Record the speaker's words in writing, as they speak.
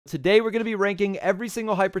Today, we're going to be ranking every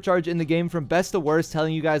single hypercharge in the game from best to worst,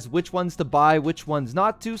 telling you guys which ones to buy, which ones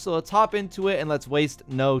not to. So let's hop into it and let's waste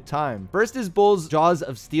no time. First is Bull's Jaws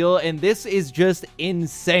of Steel, and this is just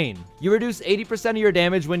insane. You reduce 80% of your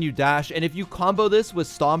damage when you dash, and if you combo this with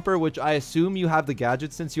Stomper, which I assume you have the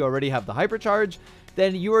gadget since you already have the hypercharge,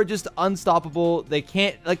 then you are just unstoppable. They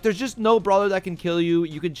can't, like, there's just no brawler that can kill you.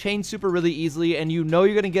 You can chain super really easily, and you know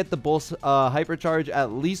you're going to get the Bull's hypercharge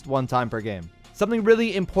at least one time per game. Something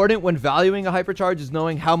really important when valuing a hypercharge is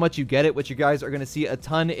knowing how much you get it, which you guys are going to see a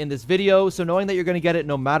ton in this video. So knowing that you're going to get it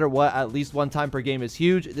no matter what, at least one time per game is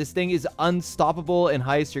huge. This thing is unstoppable in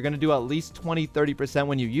Heist. You're going to do at least 20-30%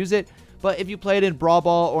 when you use it. But if you play it in Brawl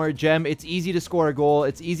Ball or a Gem, it's easy to score a goal.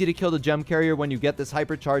 It's easy to kill the Gem Carrier when you get this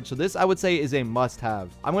hypercharge. So this, I would say, is a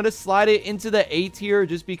must-have. I'm going to slide it into the A tier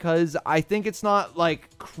just because I think it's not,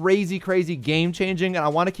 like, crazy game-changing. And I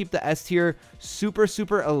want to keep the S tier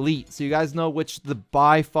super elite, so you guys know which the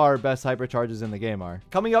by far best hypercharges in the game are.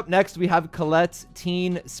 Coming up next, we have Colette's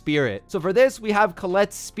Teen Spirit. So for this, we have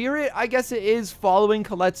Colette's Spirit, I guess it is, following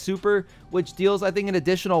Colette's Super, which deals, I think, an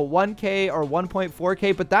additional 1k or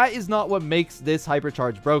 1.4k, but that is not what makes this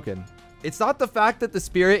hypercharge broken. It's not the fact that the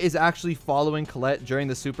Spirit is actually following Colette during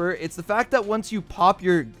the Super. It's the fact that once you pop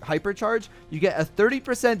your hypercharge, you get a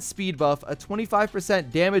 30% speed buff, a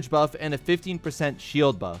 25% damage buff, and a 15%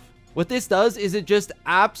 shield buff. What this does is it just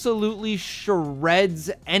absolutely shreds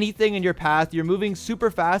anything in your path. You're moving super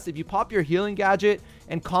fast. If you pop your healing gadget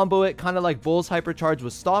and combo it kind of like Bull's hypercharge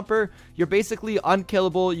with Stomper, you're basically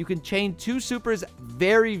unkillable. You can chain two supers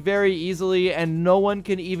very easily, and no one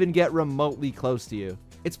can even get remotely close to you.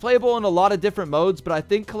 It's playable in a lot of different modes, but I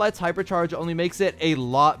think Colette's hypercharge only makes it a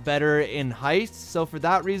lot better in Heist. So for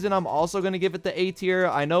that reason, I'm also going to give it the A tier.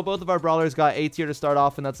 I know both of our brawlers got A tier to start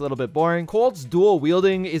off, and that's a little bit boring. Colt's dual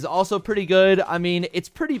wielding is also pretty good. I mean, it's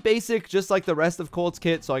pretty basic, just like the rest of Colt's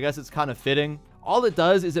kit, so I guess it's kind of fitting. All it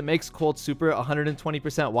does is it makes Colt's Super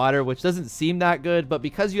 120% wider, which doesn't seem that good, but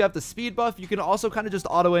because you have the speed buff, you can also kind of just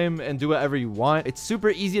auto aim and do whatever you want. It's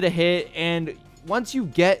super easy to hit, and once you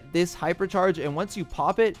get this hypercharge and once you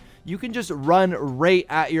pop it, you can just run right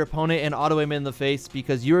at your opponent and auto aim in the face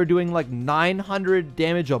because you're doing like 900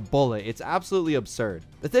 damage a bullet. It's absolutely absurd.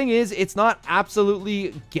 The thing is, it's not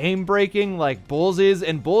absolutely game breaking like Bull's is,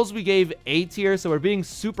 and Bull's we gave A tier, so we're being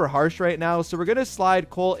super harsh right now. So we're going to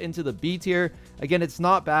slide Colt into the B tier. Again, it's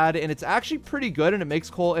not bad, and it's actually pretty good, and it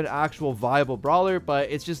makes Colt an actual viable brawler,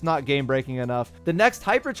 but it's just not game-breaking enough. The next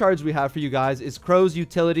hypercharge we have for you guys is Crow's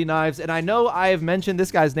Utility Knives, and I know I have mentioned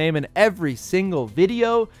this guy's name in every single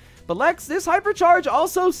video, but Lex, this hypercharge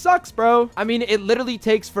also sucks, bro. I mean, it literally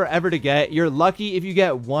takes forever to get. You're lucky if you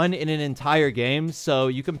get one in an entire game, so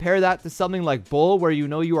you compare that to something like Bull, where you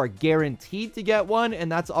know you are guaranteed to get one,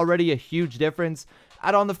 and that's already a huge difference.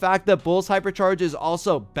 Add on the fact that Bull's hypercharge is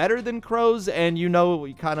also better than Crow's, and you know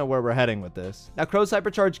kind of where we're heading with this. Now, Crow's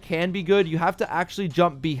hypercharge can be good. You have to actually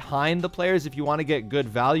jump behind the players if you want to get good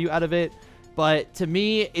value out of it. But to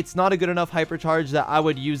me, it's not a good enough hypercharge that I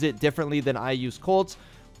would use it differently than I use Colt's,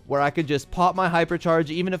 where I could just pop my hypercharge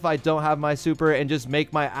even if I don't have my super and just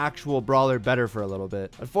make my actual brawler better for a little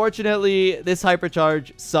bit. Unfortunately, this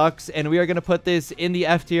hypercharge sucks, and we are going to put this in the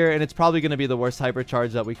F tier, and it's probably going to be the worst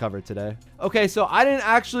hypercharge that we covered today. Okay, so I didn't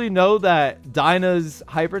actually know that Dinah's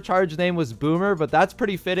hypercharge name was Boomer, but that's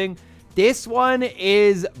pretty fitting. This one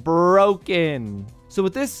is broken. So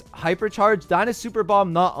with this hypercharge, Dinah's Super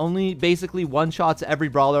Bomb not only basically one-shots every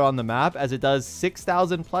brawler on the map, as it does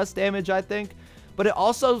 6,000 plus damage, I think, but it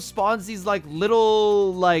also spawns these like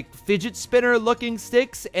little like fidget spinner looking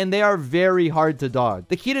sticks, and they are very hard to dodge.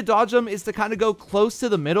 The key to dodge them is to kind of go close to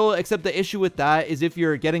the middle, except the issue with that is if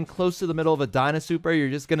you're getting close to the middle of a Dinah Super, you're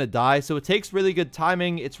just gonna die. So it takes really good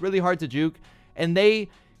timing. It's really hard to juke, and they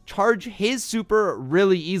charge his super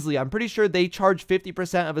really easily. I'm pretty sure they charge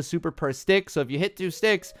 50% of a super per stick. So if you hit 2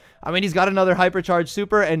 sticks, I mean, he's got another hypercharge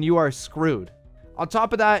super and you are screwed. On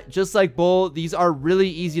top of that, just like Bull, these are really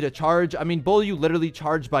easy to charge. I mean, Bull, you literally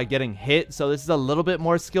charge by getting hit, so this is a little bit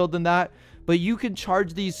more skilled than that. But you can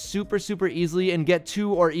charge these super easily and get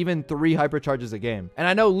 2 or even 3 hypercharges a game. And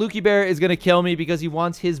I know Lukey Bear is going to kill me because he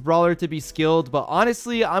wants his brawler to be skilled, but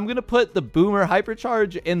honestly, I'm going to put the Boomer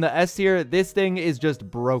hypercharge in the S tier. This thing is just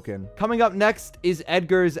broken. Coming up next is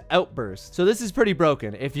Edgar's Outburst. So this is pretty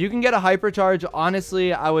broken. If you can get a hypercharge,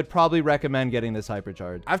 honestly, I would probably recommend getting this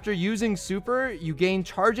hypercharge. After using super, you gain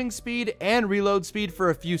charging speed and reload speed for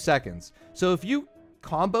a few seconds. So if you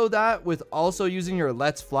combo that with also using your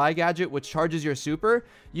Let's Fly gadget, which charges your super,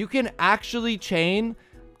 you can actually chain,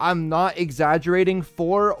 I'm not exaggerating,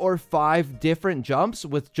 4 or 5 different jumps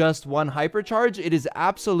with just one hypercharge. It is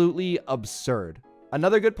absolutely absurd.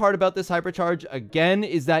 Another good part about this Hypercharge, again,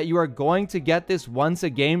 is that you are going to get this once a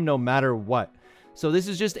game no matter what. So this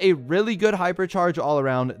is just a really good Hypercharge all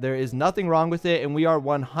around. There is nothing wrong with it, and we are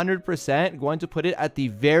 100% going to put it at the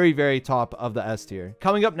very, very top of the S tier.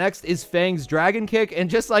 Coming up next is Fang's Dragon Kick, and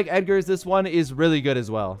just like Edgar's, this one is really good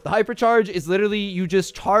as well. The Hypercharge is literally you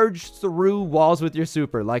just charge through walls with your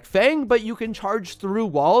super, like Fang, but you can charge through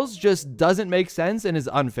walls, just doesn't make sense and is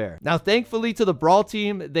unfair. Now, thankfully to the Brawl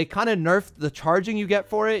team, they kind of nerfed the charging you get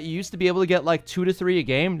for it. You used to be able to get like 2 to 3 a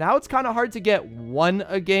game. Now it's kind of hard to get 1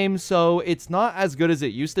 a game, so it's not as good as it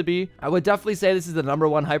used to be. I would definitely say this is the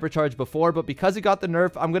 #1 Hypercharge before, but because it got the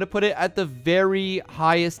nerf, I'm going to put it at the very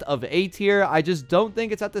highest of A tier. I just don't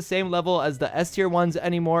think it's at the same level as the S tier ones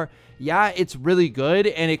anymore. Yeah, it's really good,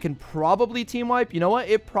 and it can probably team wipe. You know what?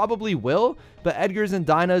 It probably will, but Edgar's and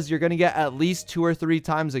Dyna's, you're going to get at least 2 or 3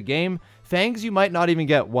 times a game. Fang's, you might not even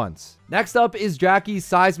get once. Next up is Jackie's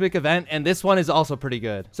Seismic Event, and this one is also pretty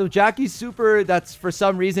good. So Jackie's super, that's for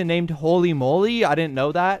some reason named Holy Moly, I didn't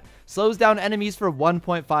know that, slows down enemies for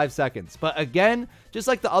 1.5 seconds. But again, just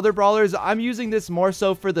like the other brawlers, I'm using this more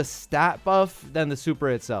so for the stat buff than the super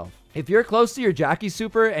itself. If you're close to your Jackie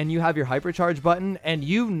super and you have your Hypercharge button and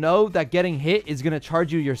you know that getting hit is going to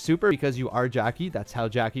charge you your super because you are Jackie, that's how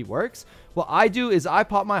Jackie works, what I do is I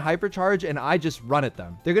pop my Hypercharge and I just run at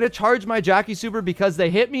them. They're going to charge my Jackie super because they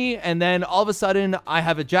hit me, and then all of a sudden I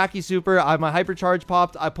have a Jackie super, I have my Hypercharge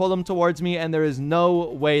popped, I pull them towards me, and there is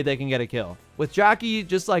no way they can get a kill. With Jackie,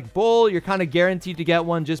 just like Bull, you're kind of guaranteed to get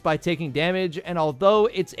one just by taking damage, and although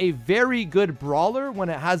it's a very good brawler when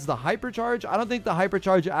it has the Hypercharge, I don't think the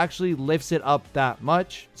Hypercharge actually lifts it up that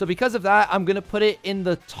much. So because of that, I'm going to put it in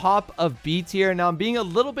the top of B tier. Now, I'm being a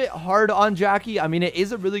little bit hard on Jackie. I mean, it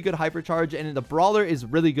is a really good Hypercharge, and the brawler is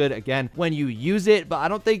really good, again, when you use it, but I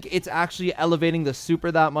don't think it's actually elevating the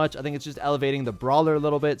super that much. I think it's just elevating the brawler a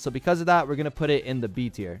little bit. So because of that, we're going to put it in the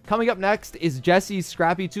B tier. Coming up next is Jesse's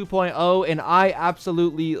Scrappy 2.0, and I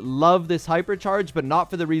absolutely love this Hypercharge, but not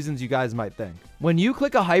for the reasons you guys might think. When you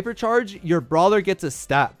click a Hypercharge, your brawler gets a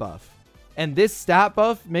stat buff, and this stat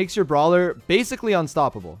buff makes your brawler basically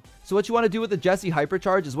unstoppable. So what you want to do with the Jesse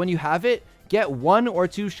Hypercharge is when you have it, get 1 or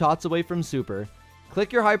 2 shots away from super,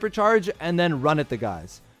 click your Hypercharge, and then run at the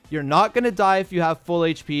guys. You're not going to die if you have full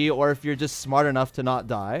HP or if you're just smart enough to not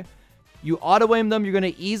die. You auto-aim them, you're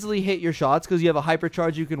going to easily hit your shots because you have a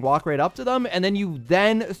Hypercharge, you can walk right up to them, and then you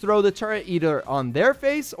then throw the turret either on their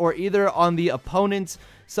face or either on the opponent's,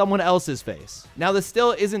 someone else's face. Now, this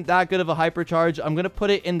still isn't that good of a Hypercharge. I'm going to put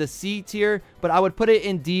it in the C tier, but I would put it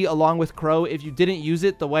in D along with Crow if you didn't use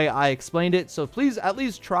it the way I explained it. So please at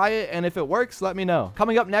least try it, and if it works, let me know.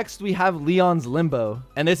 Coming up next, we have Leon's Limbo,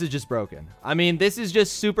 and this is just broken. I mean, this is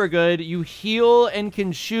just super good. You heal and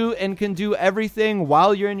can shoot and can do everything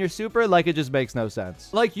while you're in your super. Like, it just makes no sense.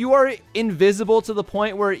 Like, you are invisible to the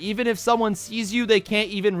point where even if someone sees you, they can't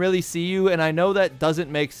even really see you, and I know that doesn't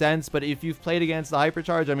make sense, but if you've played against the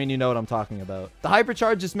Hypercharge, I mean, you know what I'm talking about. The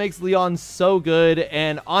Hypercharge just makes Leon so good,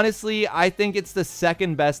 and honestly, I think it's the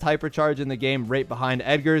second best Hypercharge in the game, right behind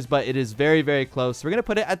Edgar's, but it is very, very close. We're going to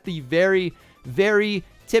put it at the very, very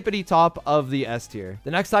tippity top of the S tier.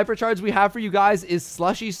 The next Hypercharge we have for you guys is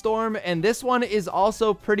Slushy Storm, and this one is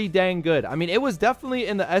also pretty dang good. I mean, it was definitely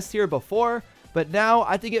in the S tier before, but now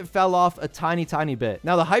I think it fell off a tiny bit.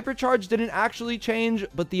 Now, the Hypercharge didn't actually change,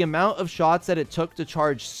 but the amount of shots that it took to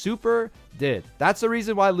charge super did. That's the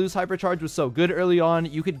reason why Loose Hypercharge was so good early on.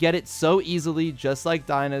 You could get it so easily, just like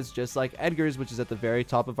Dyna's, just like Edgar's, which is at the very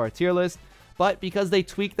top of our tier list. But because they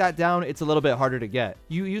tweaked that down, it's a little bit harder to get.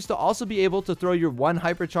 You used to also be able to throw your 1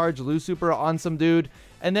 Hypercharge Loose Super on some dude,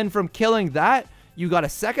 and then from killing that, you got a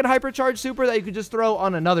second Hypercharge super that you could just throw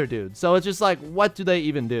on another dude. So it's just like, what do they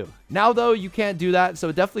even do? Now, though, you can't do that, so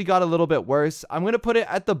it definitely got a little bit worse. I'm going to put it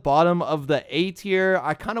at the bottom of the A tier.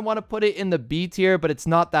 I kind of want to put it in the B tier, but it's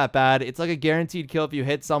not that bad. It's like a guaranteed kill if you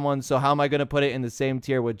hit someone, so how am I going to put it in the same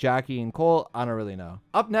tier with Jackie and Cole? I don't really know.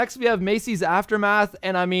 Up next, we have Macy's Aftermath,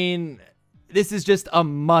 and I mean, this is just a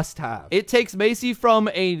must-have. It takes Macy from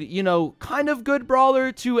a, you know, kind of good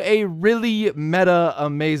brawler to a really meta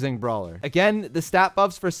amazing brawler. Again, the stat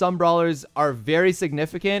buffs for some brawlers are very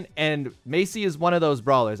significant, and Macy is one of those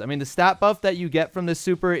brawlers. I mean, the stat buff that you get from this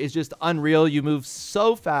super is just unreal. You move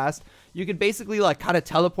so fast. You can basically like kind of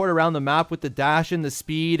teleport around the map with the dash and the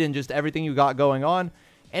speed and just everything you got going on.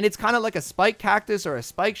 And it's kind of like a spike cactus or a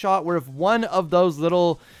spike shot, where if one of those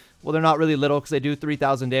little, well, they're not really little because they do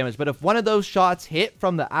 3,000 damage, but if one of those shots hit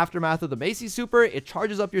from the aftermath of the Macy super, it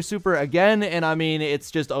charges up your super again, and I mean,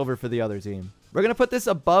 it's just over for the other team. We're going to put this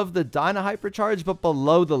above the Dyna Hypercharge, but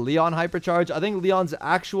below the Leon Hypercharge. I think Leon's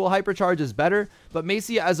actual Hypercharge is better, but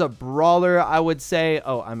Macy as a brawler, I would say,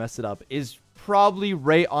 oh, I messed it up, is probably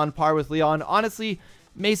right on par with Leon. Honestly,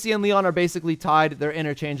 Macy and Leon are basically tied. They're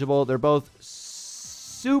interchangeable. They're both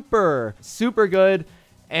super, super good.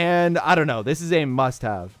 And I don't know, this is a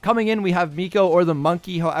must-have. Coming in, we have Miko, or the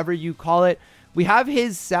monkey, however you call it. We have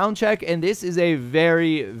his sound check, and this is a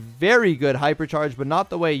very, very good hypercharge, but not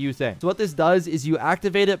the way you think. So what this does is you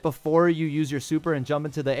activate it before you use your super and jump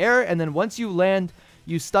into the air, and then once you land,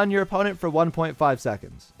 you stun your opponent for 1.5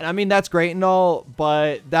 seconds. And I mean, that's great and all,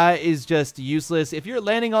 but that is just useless. If you're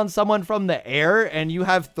landing on someone from the air and you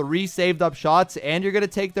have 3 saved up shots and you're going to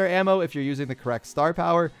take their ammo if you're using the correct star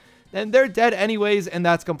power, then they're dead anyways, and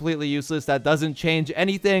that's completely useless. That doesn't change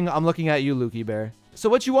anything. I'm looking at you, Lukey Bear. So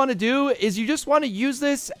what you want to do is you just want to use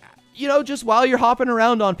this, you know, just while you're hopping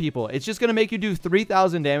around on people. It's just going to make you do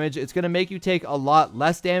 3,000 damage. It's going to make you take a lot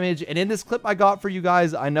less damage. And in this clip I got for you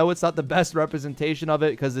guys, I know it's not the best representation of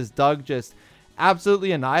it because this Doug just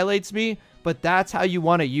absolutely annihilates me, but that's how you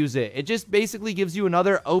want to use it. It just basically gives you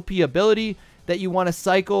another OP ability that you want to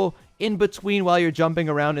cycle in between while you're jumping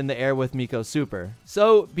around in the air with Miko's super.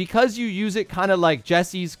 So because you use it kind of like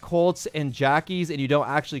Jesse's, Colt's, and Jackie's, and you don't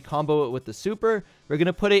actually combo it with the super, we're going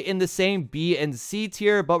to put it in the same B and C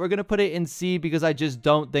tier, but we're going to put it in C because I just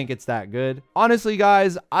don't think it's that good. Honestly,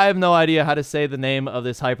 guys, I have no idea how to say the name of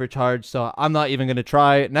this hypercharge, so I'm not even going to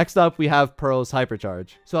try. Next up, we have Pearl's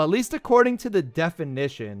hypercharge. So at least according to the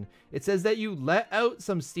definition, it says that you let out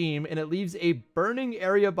some steam and it leaves a burning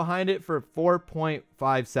area behind it for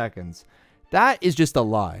 4.5 seconds. That is just a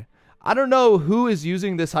lie. I don't know who is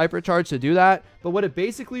using this hypercharge to do that, but what it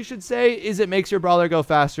basically should say is it makes your brawler go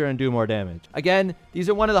faster and do more damage. Again, these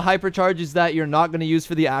are one of the hypercharges that you're not going to use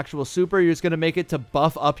for the actual super. You're just going to make it to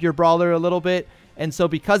buff up your brawler a little bit. And so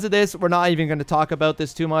because of this, we're not even going to talk about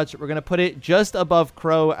this too much. We're going to put it just above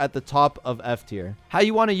Crow at the top of F tier. How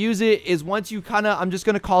you want to use it is once you kind of, I'm just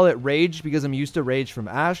going to call it Rage because I'm used to Rage from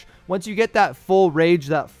Ash. Once you get that full Rage,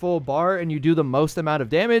 that full bar, and you do the most amount of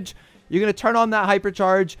damage, you're going to turn on that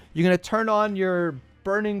hypercharge. You're going to turn on your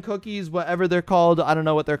burning cookies, whatever they're called. I don't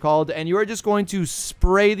know what they're called. And you are just going to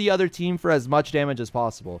spray the other team for as much damage as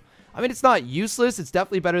possible. I mean, it's not useless. It's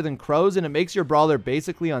definitely better than Crow's, and it makes your brawler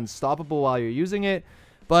basically unstoppable while you're using it.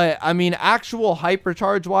 But, I mean, actual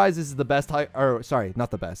hypercharge-wise, this is the best,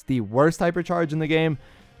 the worst hypercharge in the game.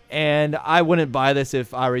 And I wouldn't buy this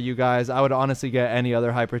if I were you guys. I would honestly get any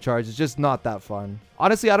other hypercharge. It's just not that fun.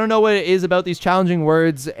 Honestly, I don't know what it is about these challenging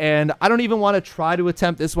words, and I don't even want to try to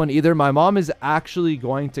attempt this one either. My mom is actually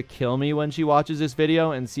going to kill me when she watches this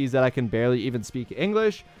video and sees that I can barely even speak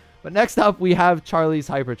English. But next up, we have Charlie's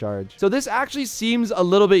hypercharge. So this actually seems a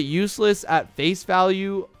little bit useless at face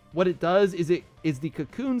value. What it does is the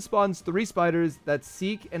cocoon spawns 3 spiders that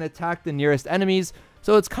seek and attack the nearest enemies.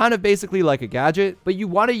 So it's kind of basically like a gadget, but you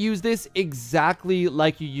want to use this exactly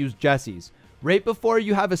like you use Jesse's. Right before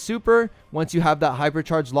you have a super, once you have that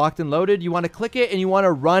hypercharge locked and loaded, you want to click it and you want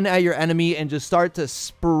to run at your enemy and just start to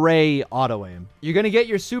spray auto aim. You're going to get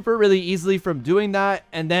your super really easily from doing that,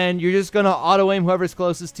 and then you're just going to auto aim whoever's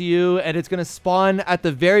closest to you, and it's going to spawn at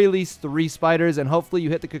the very least 3 spiders, and hopefully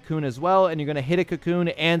you hit the cocoon as well, and you're going to hit a cocoon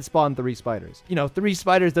and spawn 3 spiders. You know, 3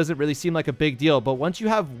 spiders doesn't really seem like a big deal, but once you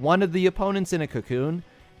have one of the opponents in a cocoon,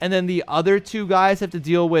 and then the other 2 guys have to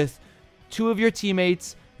deal with 2 of your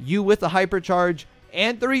teammates, you with a hypercharge,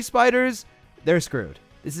 and 3 spiders, they're screwed.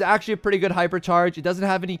 This is actually a pretty good hypercharge. It doesn't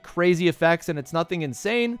have any crazy effects, and it's nothing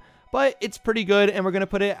insane, but it's pretty good, and we're going to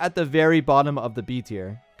put it at the very bottom of the B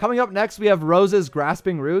tier. Coming up next, we have Rosa's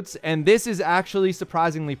Grasping Roots, and this is actually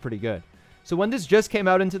surprisingly pretty good. So when this just came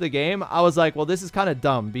out into the game, I was like, well, this is kind of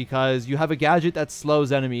dumb because you have a gadget that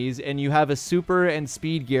slows enemies, and you have a super and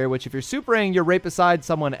speed gear, which if you're supering, you're right beside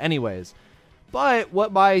someone anyways. But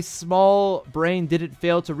what my small brain didn't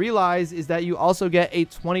fail to realize is that you also get a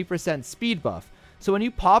 20% speed buff. So when you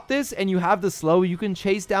pop this and you have the slow, you can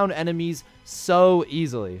chase down enemies so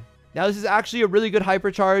easily. Now, this is actually a really good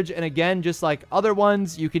hypercharge, and again, just like other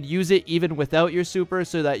ones, you could use it even without your super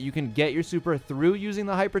so that you can get your super through using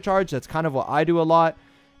the hypercharge. That's kind of what I do a lot.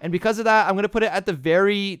 And because of that, I'm going to put it at the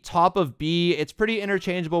very top of B. It's pretty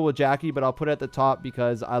interchangeable with Jackie, but I'll put it at the top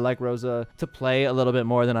because I like Rosa to play a little bit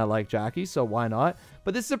more than I like Jackie, so why not?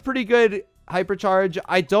 But this is a pretty good hypercharge.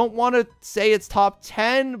 I don't want to say it's top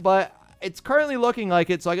 10, but it's currently looking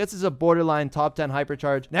like it, so I guess it's a borderline top 10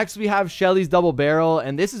 hypercharge. Next, we have Shelly's Double Barrel,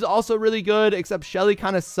 and this is also really good, except Shelly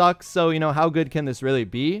kind of sucks, so, you know, how good can this really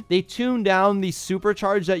be? They tuned down the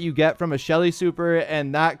supercharge that you get from a Shelly super,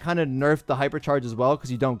 and that kind of nerfed the hypercharge as well,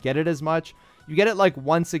 because you don't get it as much. You get it, like,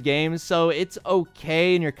 once a game, so it's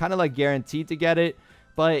okay, and you're kind of, like, guaranteed to get it.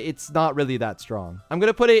 but it's not really that strong. I'm going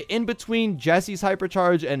to put it in between Jesse's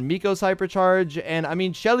Hypercharge and Miko's Hypercharge. And I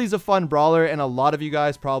mean, Shelly's a fun brawler, and a lot of you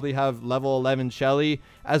guys probably have level 11 Shelly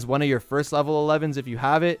as one of your first level 11s if you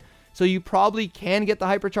have it. So you probably can get the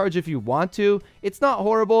Hypercharge if you want to. It's not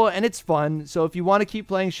horrible and it's fun. So if you want to keep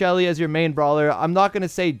playing Shelly as your main brawler, I'm not going to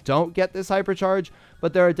say don't get this Hypercharge,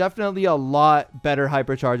 but there are definitely a lot better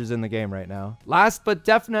Hypercharges in the game right now. Last but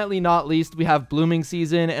definitely not least, we have Blooming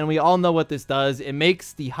Season, and we all know what this does. It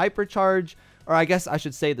makes the Hypercharge, or I guess I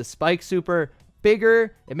should say the Spike Super,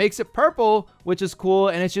 bigger. It makes it purple, which is cool,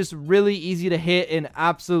 and it's just really easy to hit and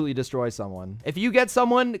absolutely destroy someone. If you get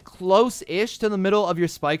someone close-ish to the middle of your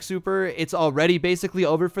Spike Super, it's already basically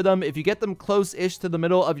over for them. If you get them close-ish to the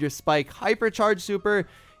middle of your Spike Hypercharge Super,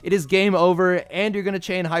 it is game over, and you're going to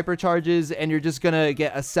chain Hypercharges, and you're just going to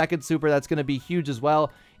get a second super that's going to be huge as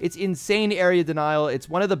well. It's insane area denial. It's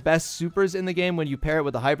one of the best supers in the game when you pair it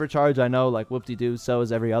with a Hypercharge. I know, like, whoop-de-doo, so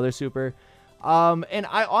is every other super. And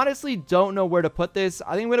I honestly don't know where to put this.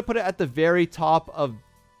 I think I'm going to put it at the very top of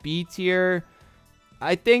B tier.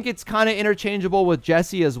 I think it's kind of interchangeable with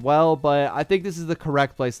Jesse as well, but I think this is the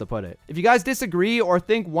correct place to put it. If you guys disagree or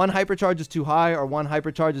think one Hypercharge is too high or one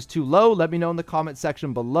Hypercharge is too low, let me know in the comment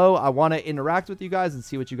section below. I want to interact with you guys and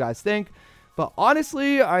see what you guys think. But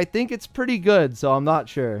honestly, I think it's pretty good, so I'm not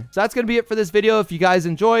sure. So that's going to be it for this video. If you guys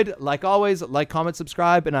enjoyed, like always, like, comment,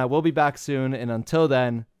 subscribe, and I will be back soon. And until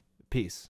then, peace.